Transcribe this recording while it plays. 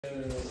How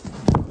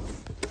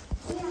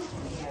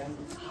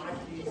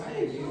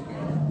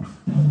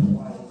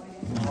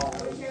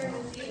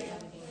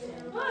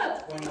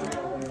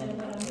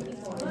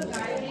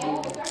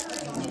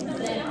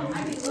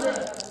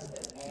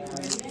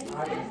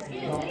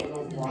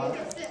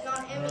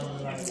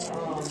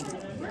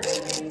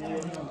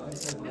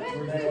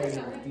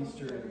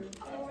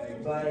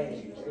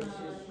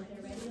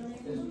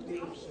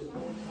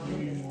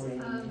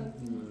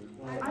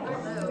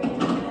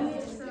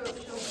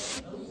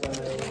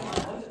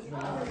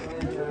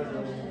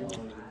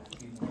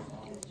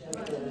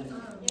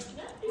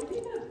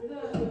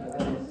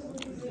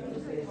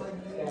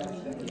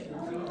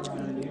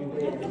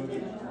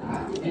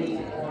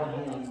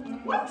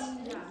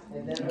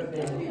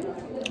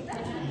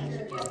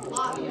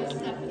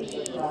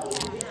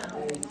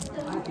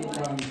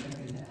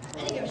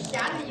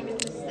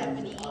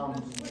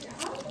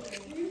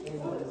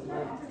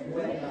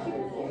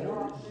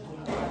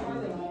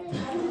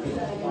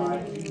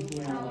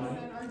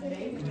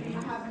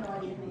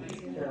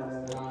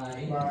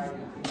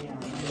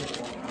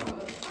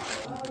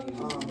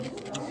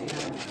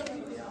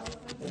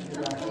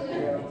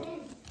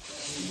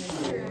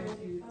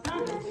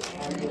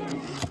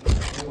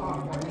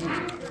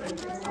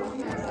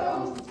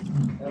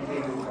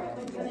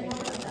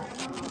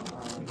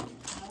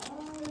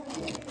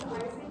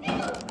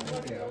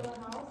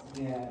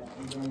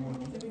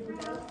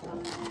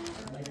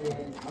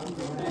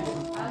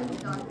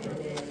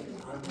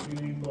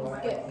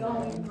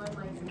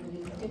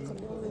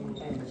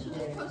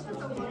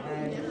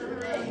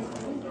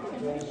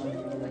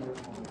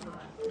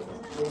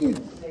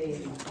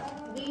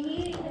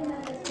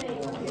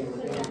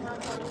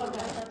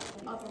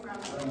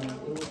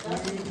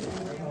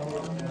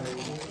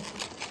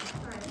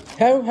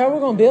are we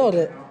gonna build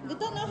it? You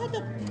don't know how to.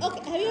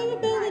 Okay, have you ever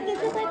built a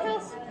gingerbread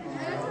house?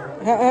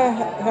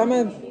 How am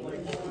I? Look.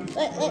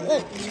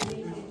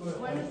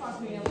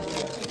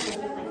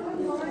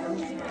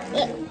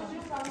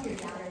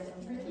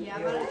 Yeah,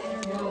 I'm about to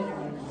interview.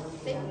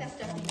 They think that's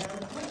definitely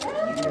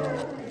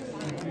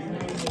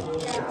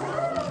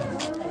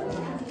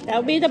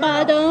That'll be the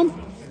bottom,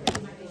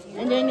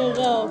 and then you'll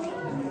go.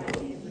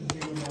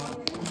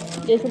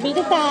 This will be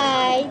the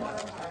side.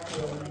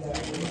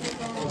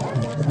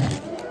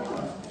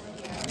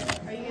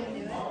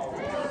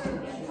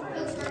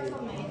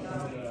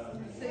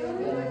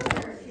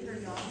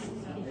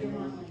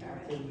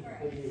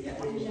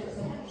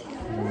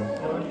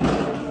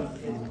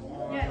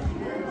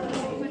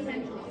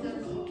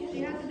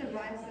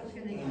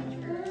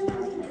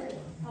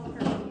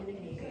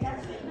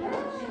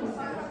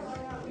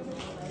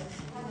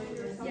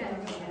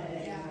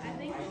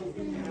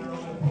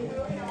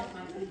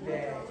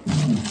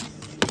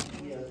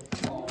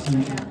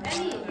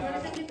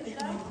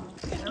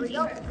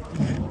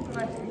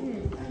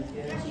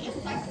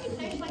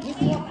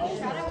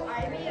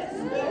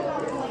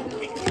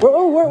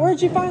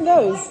 Where'd you find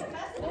those? They're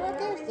right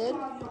there, Sid.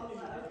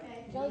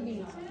 Jelly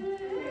beans.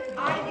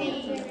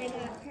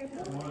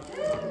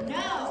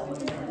 No.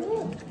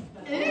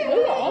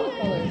 Those are all the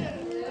colors.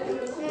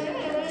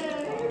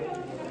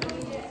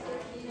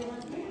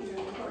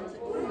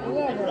 You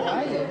got a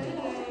variety.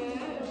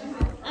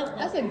 Oh,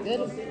 that's a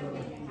good.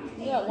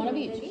 You got one of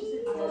each.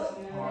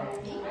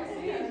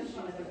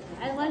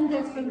 I learned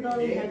this from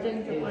building my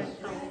gingerbread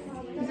house.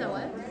 You said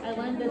what? I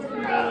learned this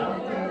from building my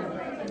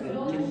gingerbread house.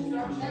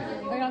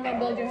 We're not gonna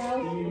build your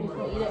house.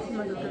 We'll eat it from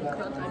under the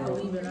cook, I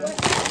believe in it.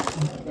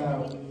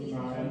 You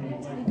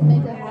can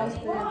make a house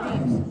for your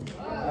dreams.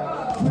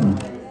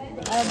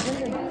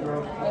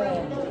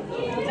 Gingerbread.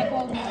 What's it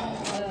called?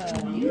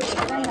 You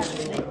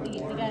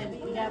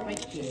gotta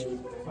make cheese.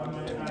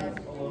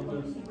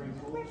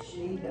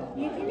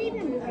 You can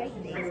even write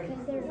these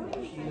because they're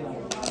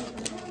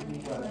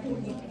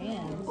You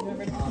can.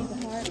 Remember to keep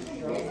it hard.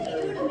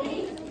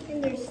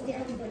 and they're still. You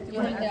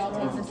think they all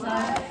taste the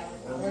same?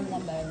 Where's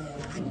one bag?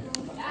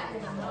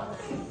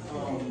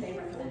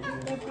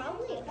 They're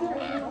probably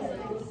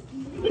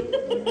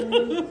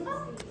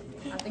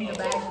I think the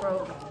bag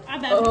broke. I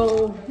bet.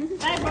 Oh.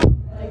 Bag broke.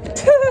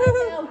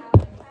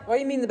 What do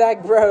you mean the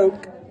bag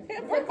broke?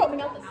 We're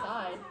coming out the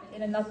side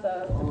and not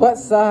the. What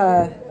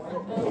side?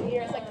 Over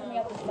here, it's like coming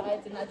out the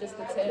sides and not just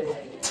the tip.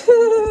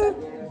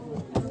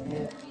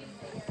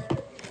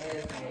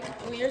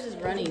 Oh, yours is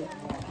running.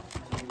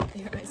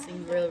 Your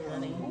icing really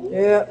running.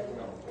 Yeah.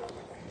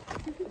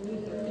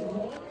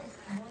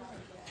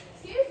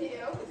 Excuse you,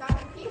 because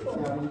I'm people.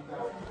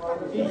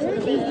 You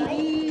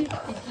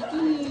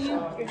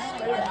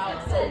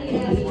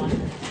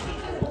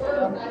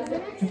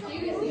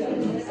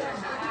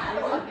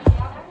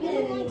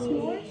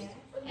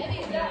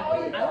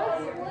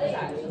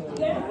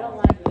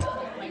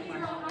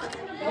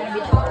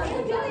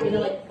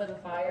know, like for the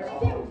fire.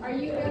 Are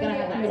you gonna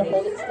have that to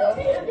hold it still?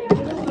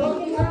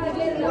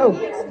 Oh.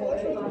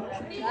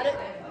 Got it?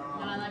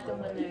 No, I like them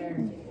when they're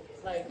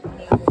like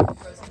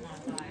roasting on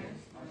fire,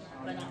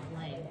 but not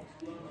plain.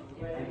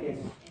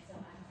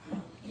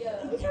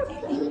 These are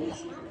beans.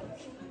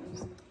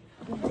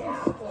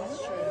 That's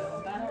true.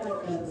 But I don't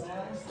like those.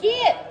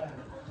 Get!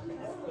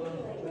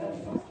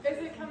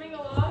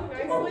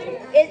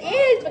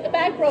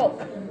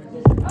 broke.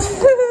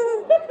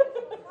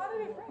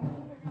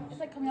 It's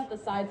like coming out the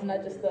sides,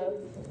 not just the.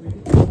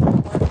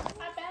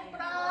 My back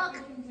broke.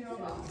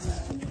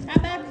 My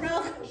back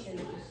broke.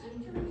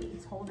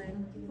 It's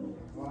holding.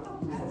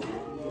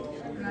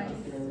 Nice.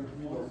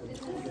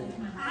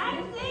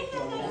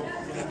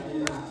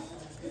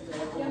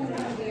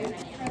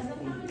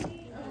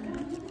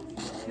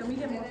 Can we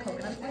get more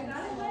coconut?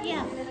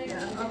 Yeah.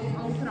 Yeah,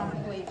 I'll put on the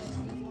plate.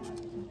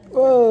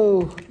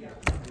 Whoa.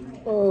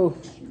 Whoa.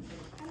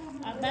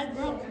 My back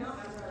broke.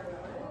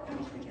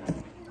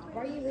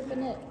 Why are you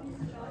ripping it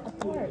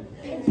apart?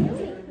 It's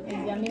yummy.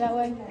 It's yummy that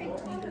way?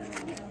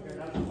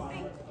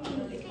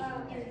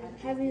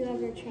 Have you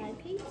ever tried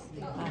peas?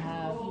 I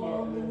have.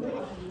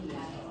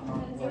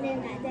 And then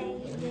that day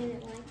you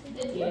didn't like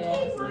it? Yeah.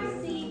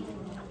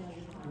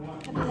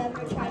 Have you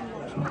ever tried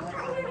marshmallows?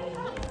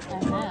 I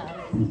have.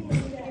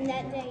 And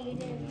that day you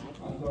didn't like it?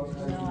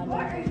 No, I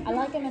don't. I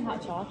like them in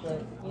hot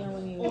chocolate. You know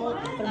when you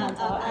put them on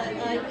top?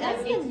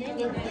 That's the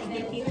mini.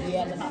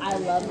 Yeah, I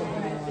love the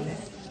mini ones.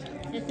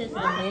 The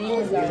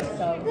minis are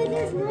so But good.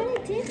 there's not a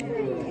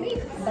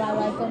difference. But I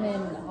like them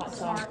in hot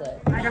chocolate.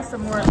 I got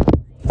some more.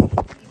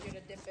 Easier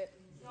to dip it.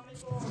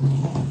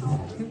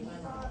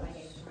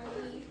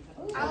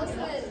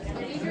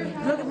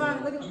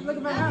 Look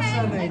at my house I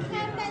made.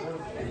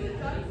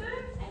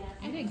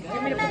 You did good. You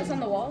want me to put this on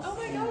the walls? Oh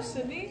my gosh,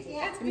 Sydney.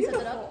 It's Can we set it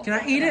beautiful. up? Can I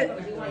eat it?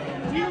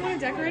 Do you want to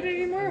decorate it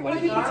anymore? What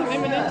if you put some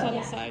M&Ms on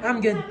the side?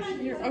 I'm good.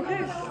 You're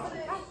okay.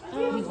 He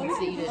wants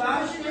to eat it.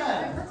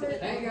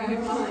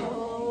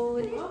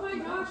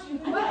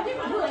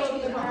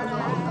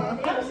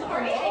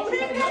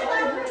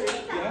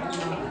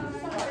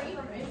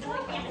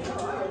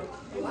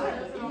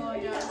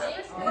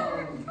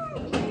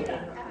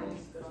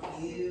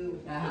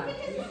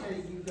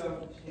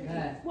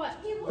 What?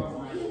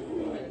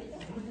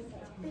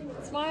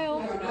 Smile.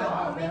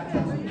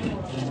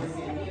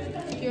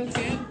 You want to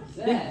see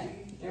it?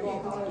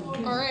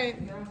 All right.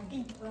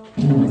 I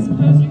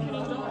suppose you can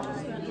indulge us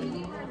then.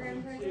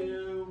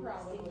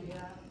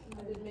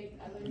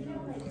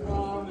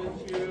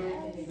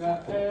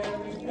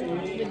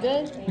 You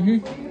good? Mm-hmm.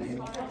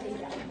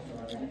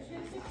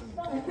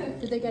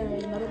 Did they get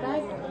another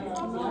bag? That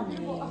should be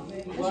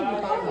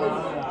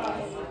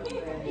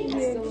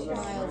fine. Still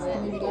smiles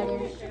coming together.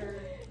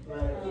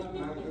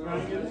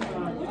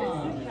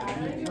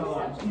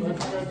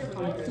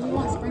 You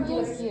want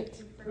sprinkles?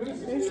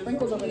 There's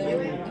sprinkles over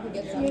there. You can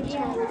get some.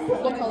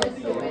 What color?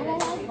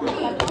 Sprinkles?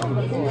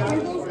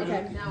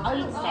 Okay. I'll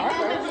eat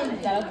Starburst.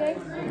 Is that okay?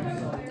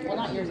 Well,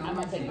 not yours. I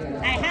might take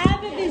yours. I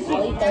have a vision.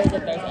 I'll eat those if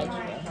there's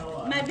extra.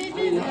 My vision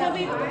is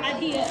coming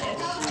idea-ish.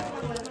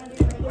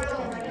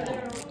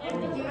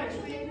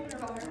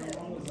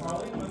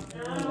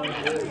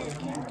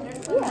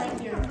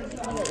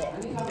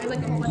 There's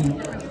like a bunch of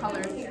different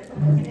colors. I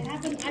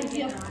have an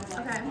idea.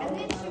 Okay.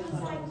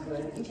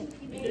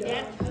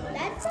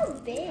 That's so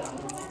big.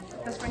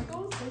 The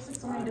sprinkles? There's just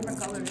so many different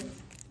colors.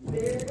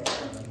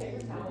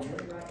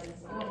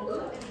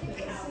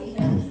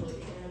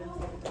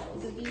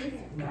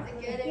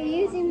 You're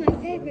using my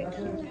favorite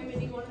color.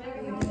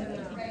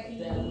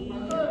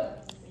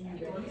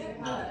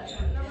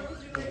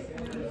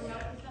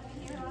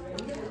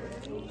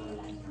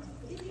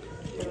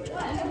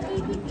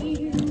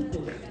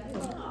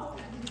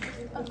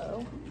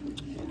 Uh-oh.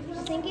 I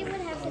think it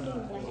would have to be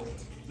wet.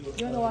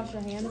 You want to wash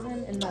your hands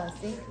in the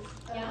sink?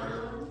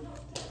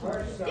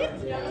 Or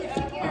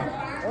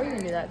you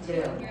can do that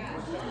too.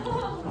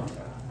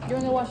 You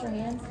want to wash your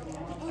hands?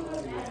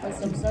 With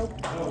some soap?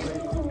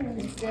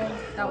 Instead?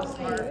 That was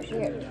smart.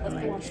 Here, let's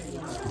wash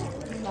your hands.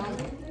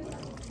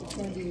 It's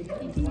going to be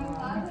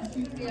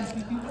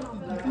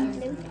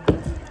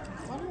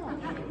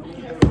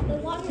The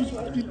water's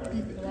working.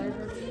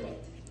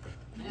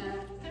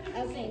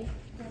 Okay.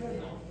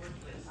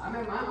 I'm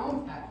in my own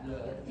pack. Do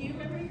you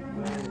remember your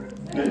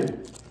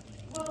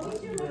What was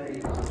your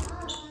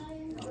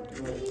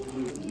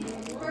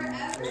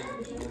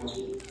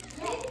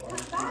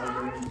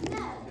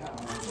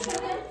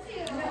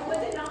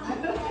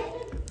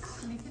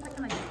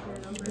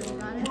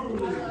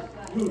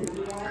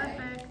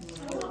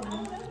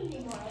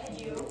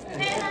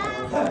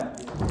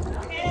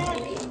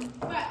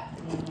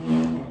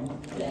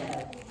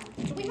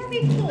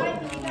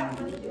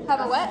Have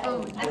a wet? I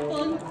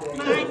found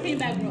my ice cream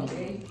bag broke.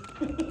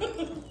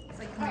 It's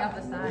like coming out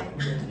the side.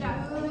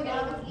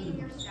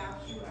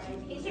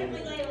 He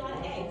certainly laid a lot of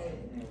eggs.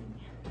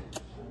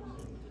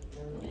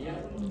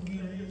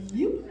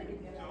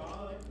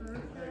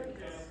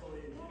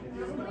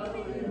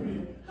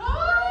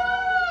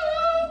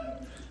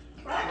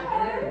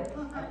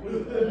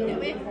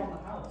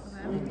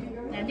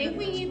 I think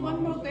we need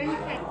one more graham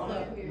cracker.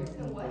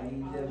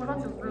 What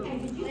about the fruit?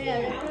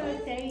 Yeah, that's what I'm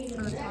saying.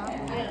 For the top? Yeah.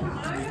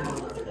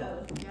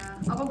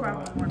 Yeah. I'll go grab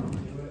one more.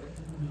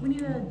 We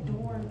need a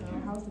door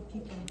though. How's the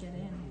people get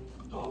in?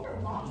 I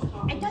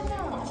don't know.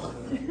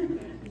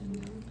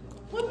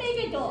 We'll make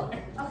a door.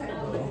 Okay.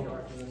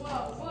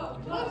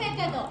 We'll make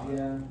a door.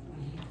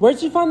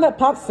 Where'd you find that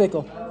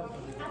popsicle?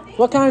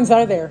 What kinds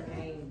are there?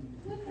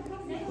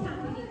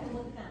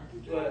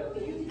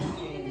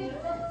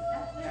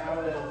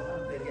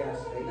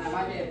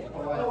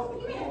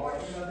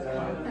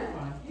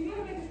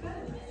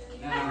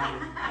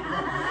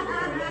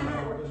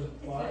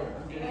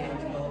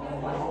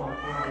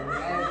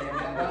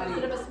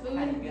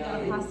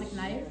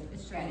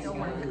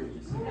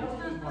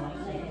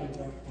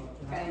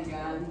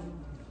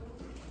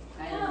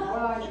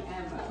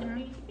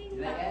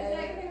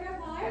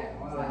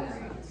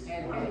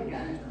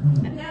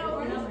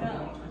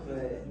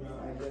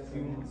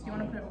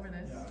 put it over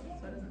this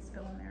so it doesn't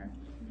spill in there.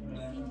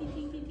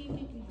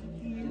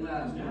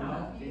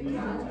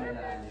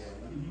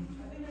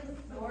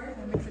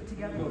 We'll mix it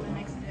together for the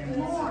next day. Did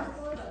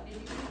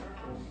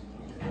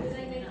I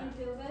make you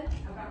feel good?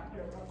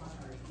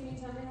 Can you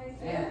tell me how you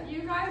feel? Yeah.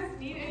 You guys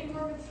need any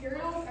more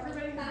materials?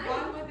 Everybody's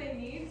gotten what they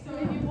need. So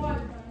if you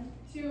want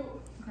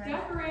to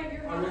decorate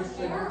your house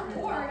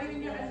or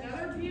even get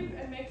another peep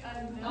and make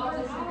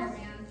another house,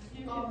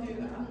 you can do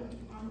that.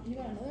 You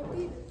got another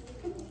peep?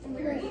 I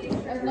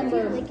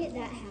Number. like it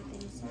that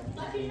happens.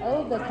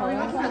 Oh, the color.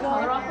 Can we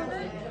color off of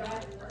it?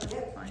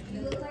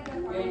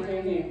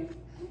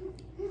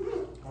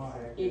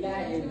 Keep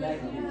that in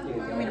like You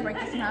want me to break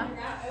this in half?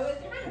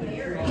 Put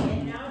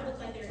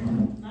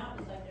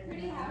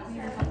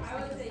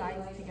the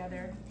sides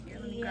together. Here,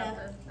 let me grab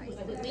the knife.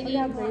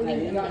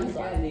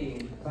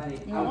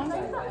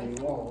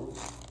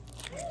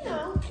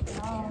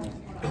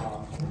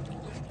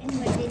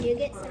 But did you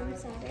get some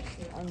solder?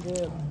 I'm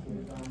good.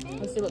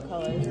 Let's see what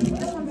color. This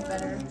one's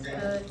better.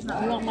 It's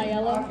not You want my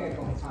yellow? This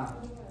one's not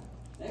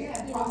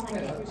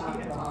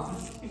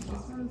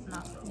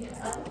so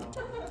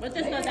good. Let's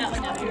just let that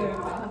one down here.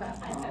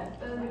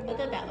 Let's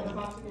let that one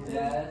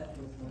down.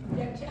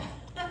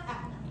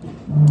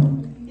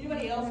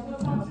 Anybody else want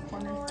to talk to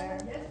Corners there.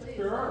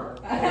 Sure.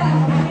 My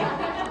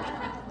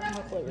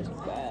flavor's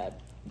bad.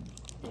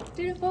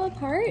 Did it fall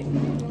apart?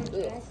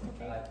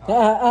 I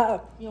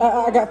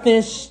got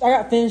finished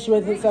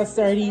with it, so I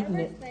started eating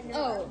it.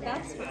 Oh,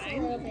 that's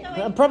fine.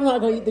 I'm probably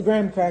not gonna eat the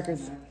graham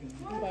crackers.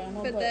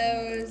 But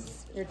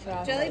those Your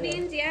chocolate. jelly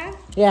beans, yeah?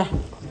 Yeah.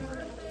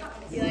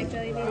 You like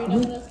jelly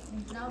beans?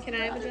 Can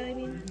I have a jelly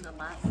bean? I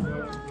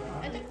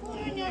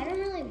don't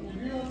really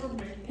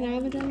want Can I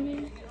have a jelly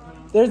bean?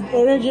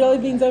 There are jelly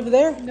beans over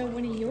there. No,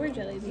 one of your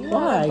jelly beans.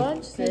 Why?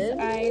 Bunch, sis.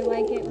 I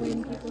like it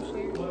when people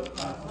share.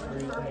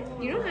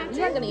 You don't have to.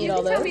 You're not gonna eat you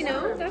all can tell those. me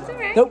no. That's all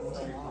right. Nope.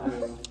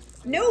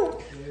 No.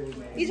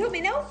 You told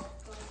me no.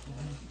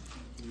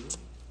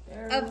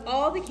 Of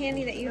all the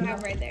candy that you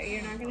have right there,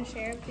 you're not gonna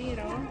share with me at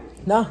all.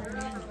 No.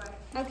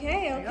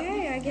 Okay,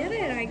 I get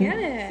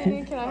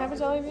it. Can I have a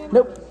jelly bean?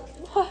 Nope.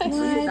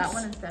 Use that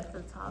one instead for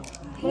the top.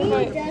 He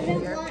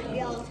doesn't want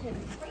y'all to.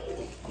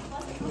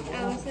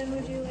 Allison,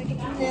 would you like a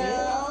candy?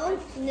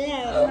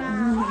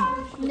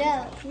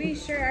 No. We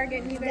sure are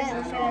getting you guys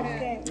No, to no, share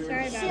it. good.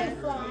 Sorry about Should it.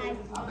 fly.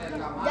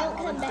 Don't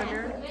come back.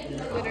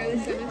 Literally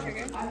so much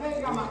sugar.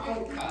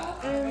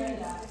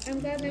 I'm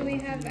glad that we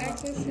have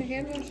access to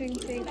hand washing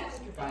things.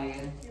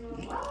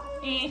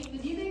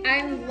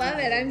 I love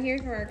it. I'm here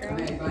for it, girl.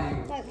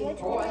 But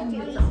which one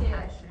did you eat?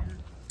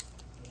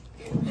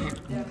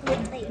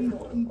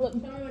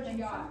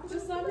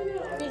 Just let me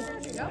know. It's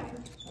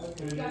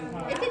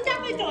a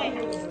Java Joy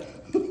house.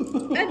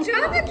 A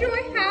Java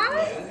Joy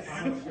house?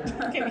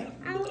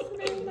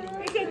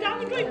 It's a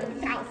Java Joy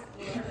house.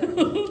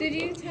 Did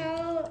you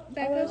tell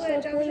Becca that's what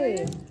so Java Joy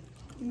pretty. is?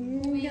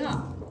 No.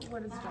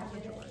 What is Java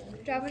Joy?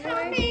 Java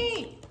Tell Joy?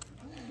 me.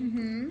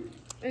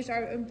 It's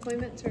our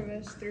employment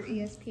service through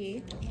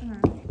ESP.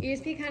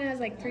 ESP kind of has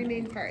like three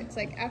main parts,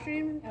 like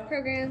afternoon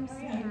programs,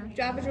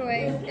 Java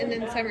Joy, and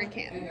then summer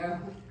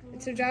camp.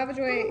 So Java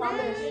Joy,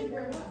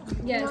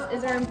 yes,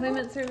 is our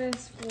employment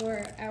service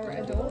for our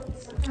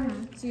adults.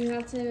 So you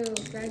have to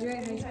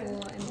graduate high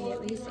school and be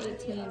at least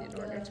 18 in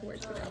order to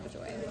work for Java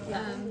Joy.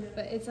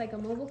 But it's like a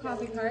mobile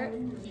coffee cart.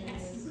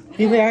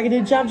 Do you think I can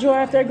do Job Joy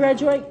after I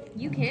graduate?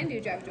 You can do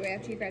Java Joy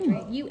after you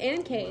graduate. You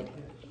and Cade.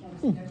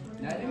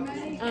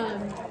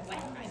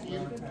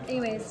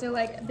 Anyways, so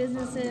like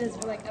businesses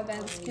or like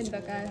events can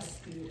book us.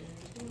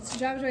 So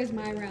Java Joy is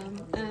my realm.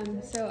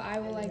 So I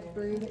will like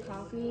brew the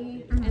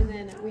coffee, and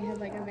then we have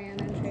like a van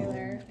and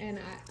trailer, and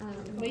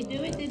We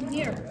do it in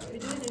here. We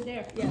do it in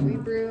there. yeah, we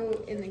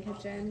brew in the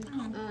kitchen,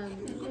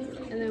 and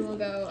then we'll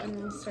go and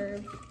we'll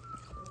serve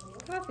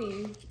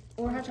coffee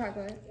or hot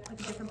chocolate. Like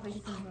a different place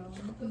you can go.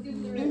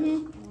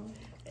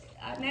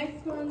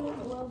 Next one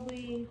will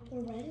be The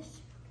reddish?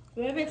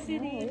 River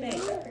City Bay. I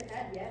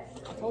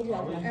told you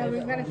I was gonna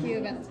We've got a few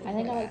events. I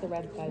think I like the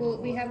red side. Well,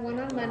 we have one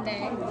on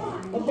Monday.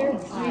 But they're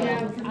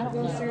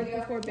We'll serve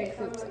before Big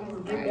Hoops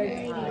on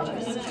Friday.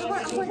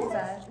 What is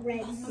that?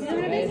 Red.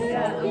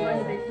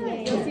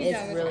 You'll see It's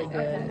Java really Joy.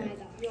 good.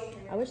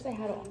 I wish they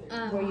had it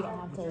where you don't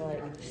have to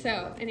like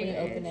So, when you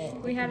open anyway,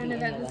 it. we had an it could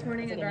be event any this of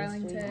morning them. at It's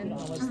like in the street, Darlington. you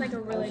don't Just like a I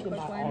really wish you could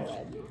quick buy all one.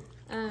 red.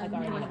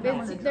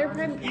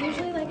 They're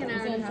usually like an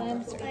hour and a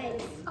half.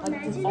 But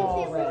imagine if it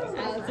all was red. a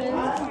Allison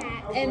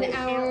and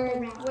our,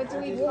 what do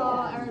we call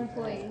our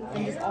employees?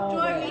 And just all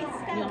red. You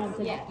don't have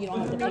to. You don't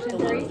have to make the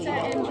ones Teresa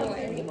and Joy.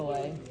 and give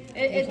away.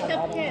 It have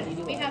all the ones depends. you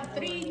do We it. have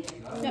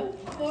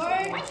four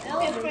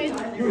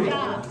different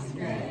jobs.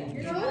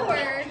 Four.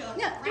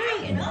 No,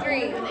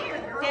 three.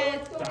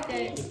 There's the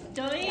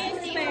joy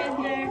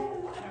expander,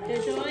 the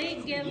joy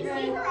giver,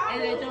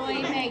 and the joy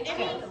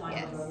maker.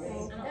 Yes.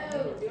 The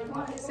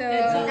So,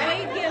 joy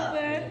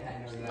giver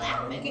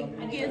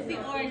gives the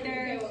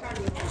order.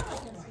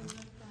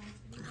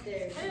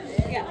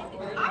 Yeah.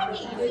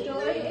 The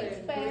joy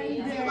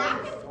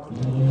expander.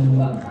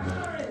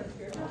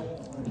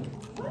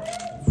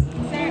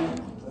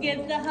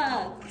 gives the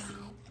hugs.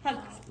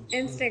 Hugs.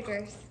 And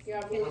stickers.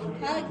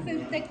 Hugs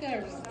and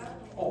stickers.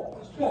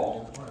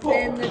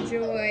 And the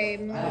Joy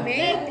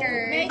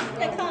Maker. Makes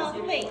the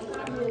coffee.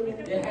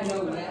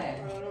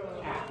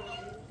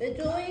 The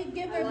joy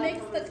giver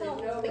makes the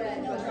coffee.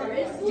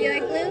 Do you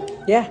like blue?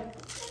 Yeah.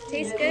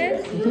 Tastes good?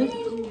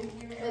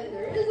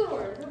 There is a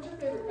word. What's your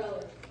favorite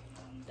color?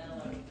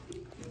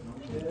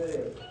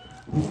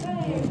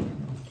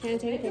 Can I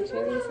take a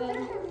picture of you, said?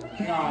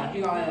 No,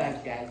 you only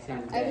like that.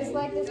 I just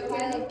like this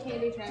pile of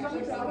candy trash.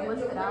 Lift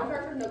it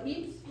out. No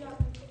peeps?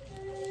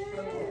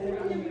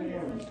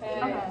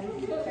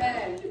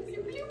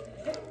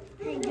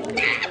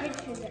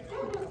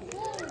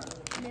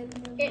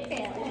 It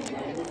fails.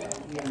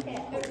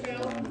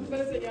 But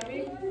is it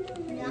yummy?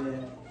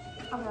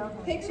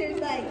 Pictures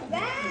like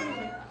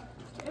that.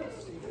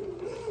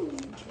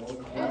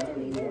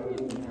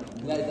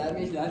 That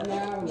means that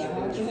now. That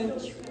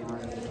happened.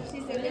 She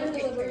said no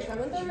delivery. Come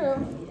in the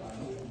room.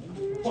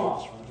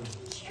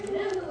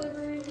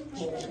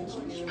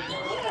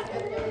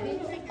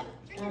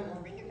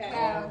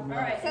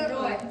 Alright, so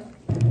Joy.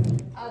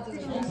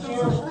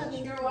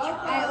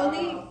 I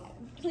only,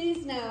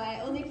 please know,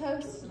 I only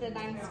post the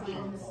nice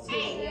ones to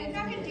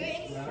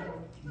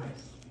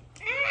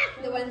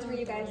the ones where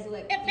you guys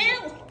look. It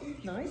fell.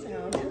 Nice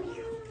out.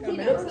 You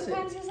know,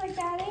 sometimes there's like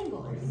bad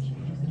angles.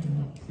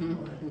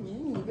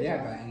 Yeah,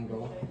 got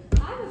angle.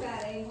 I'm a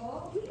bad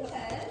angle. Because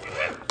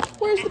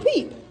Where's the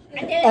peep? I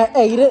did. I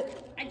ate it.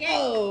 I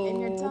did. In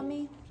your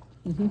tummy?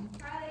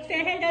 Say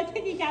hello to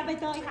the Jabba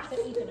Joy.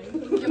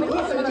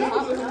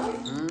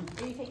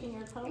 Are you taking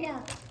your coat?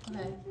 Yeah.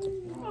 Okay.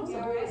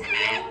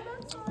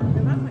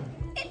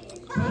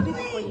 Maybe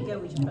before you go,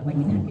 we should put like a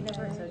napkin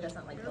over it so it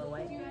doesn't like blow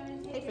away.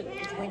 Pay for the,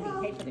 it's windy.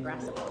 Pay for the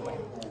grass to blow away.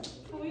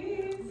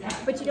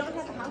 But you don't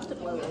have the house to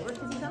blow over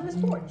because he's on this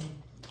porch.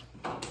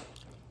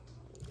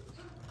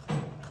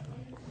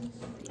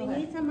 I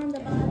need some on the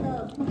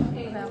bottom.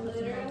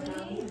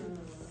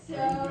 So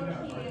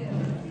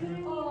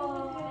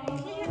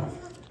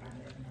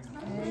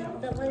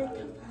The one.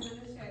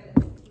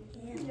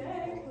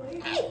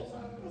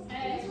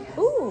 Ooh,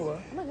 oh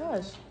my gosh,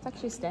 it's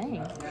actually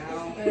staying.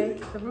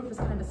 The roof is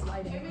kind of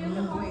sliding.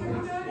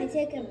 I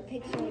take a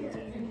picture of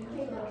Jan.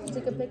 You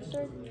took a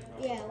picture?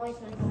 Yeah, where's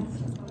my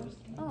glasses?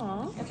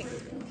 Aw. Okay.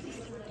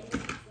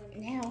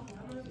 Now.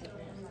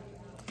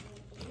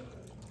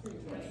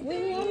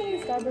 Wait, how many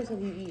Starbursts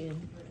have you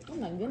eaten? Oh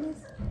my goodness.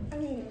 I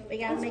mean, we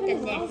gotta make a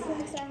nest.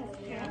 What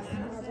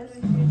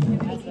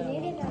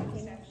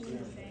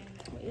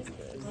is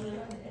this?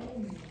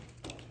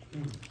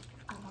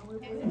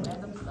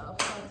 Random stuff.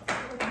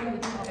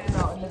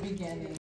 In the beginning.